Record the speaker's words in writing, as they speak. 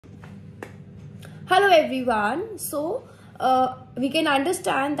Hello everyone. We can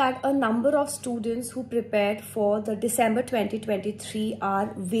understand that a number of students who prepared for the December 2023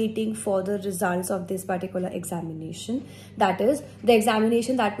 are waiting for the results of this particular examination. That is the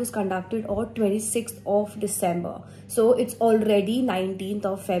examination that was conducted on 26th of December. So it's already 19th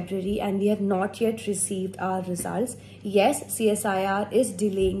of February and we have not yet received our results. Yes, CSIR is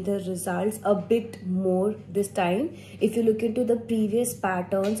delaying the results a bit more this time. If you look into the previous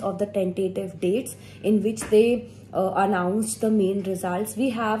patterns of the tentative dates in which they announced the main results, we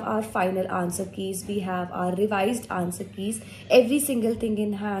have our final answer keys, we have our revised answer keys, every single thing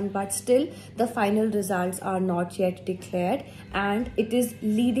in hand, but still the final results are not yet declared, and it is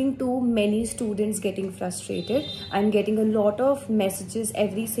leading to many students getting frustrated. I'm getting a lot of messages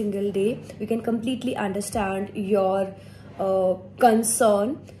every single day. We can completely understand your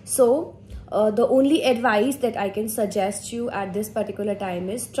concern. So the only advice that I can suggest you at this particular time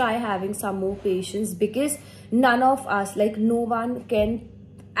is try having some more patience, because none of us, like no one can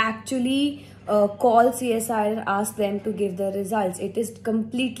actually call CSIR and ask them to give the results. It is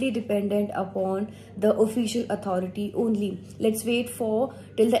completely dependent upon the official authority only. Let's wait for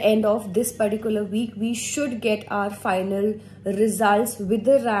till the end of this particular week. We should get our final results with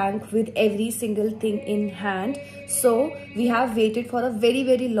the rank, with every single thing in hand. So we have waited for a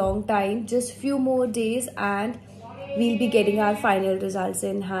very long time, just few more days, and we'll be getting our final results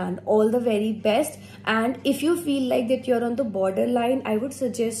in hand. All the very best. And if you feel like that you're on the borderline, I would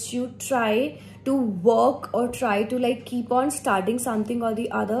suggest you try to work or try to keep on starting something or the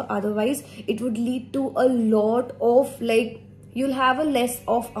other. Otherwise it would lead to a lot of you'll have a less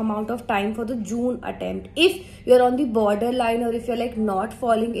of amount of time for the June attempt. If you're on the borderline or if you're not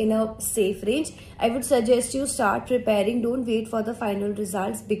falling in a safe range, I would suggest you start preparing. Don't wait for the final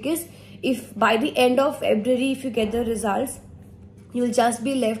results, because if by the end of February, if you get the results, you'll just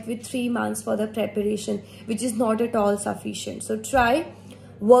be left with 3 months for the preparation, which is not at all sufficient. So try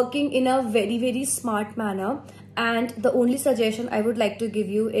working in a very smart manner. And the only suggestion I would like to give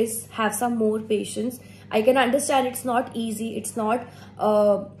you is have some more patience. I can understand it's not easy.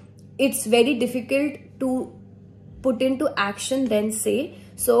 It's very difficult to put into action then say.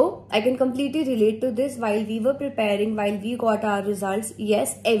 So I can completely relate to this. While we were preparing, while we got our results,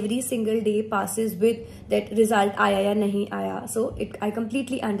 yes, every single day passes with that result aaya ya nahi aaya. So I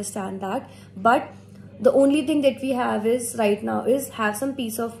completely understand that. But the only thing that we have is right now is have some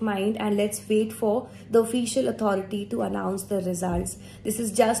peace of mind, and let's wait for the official authority to announce the results. This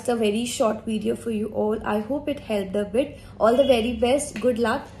is just a very short video for you all. I hope it helped a bit. All the very best. Good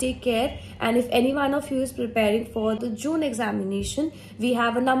luck. Take care. And if any one of you is preparing for the June examination, we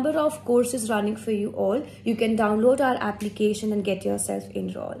have a number of courses running for you all. You can download our application and get yourself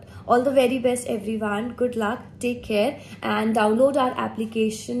enrolled. All the very best, everyone. Good luck. Take care, and download our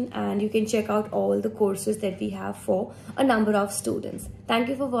application and you can check out all the courses that we have for a number of students. Thank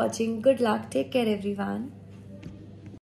you for watching. Good luck. Take care, everyone.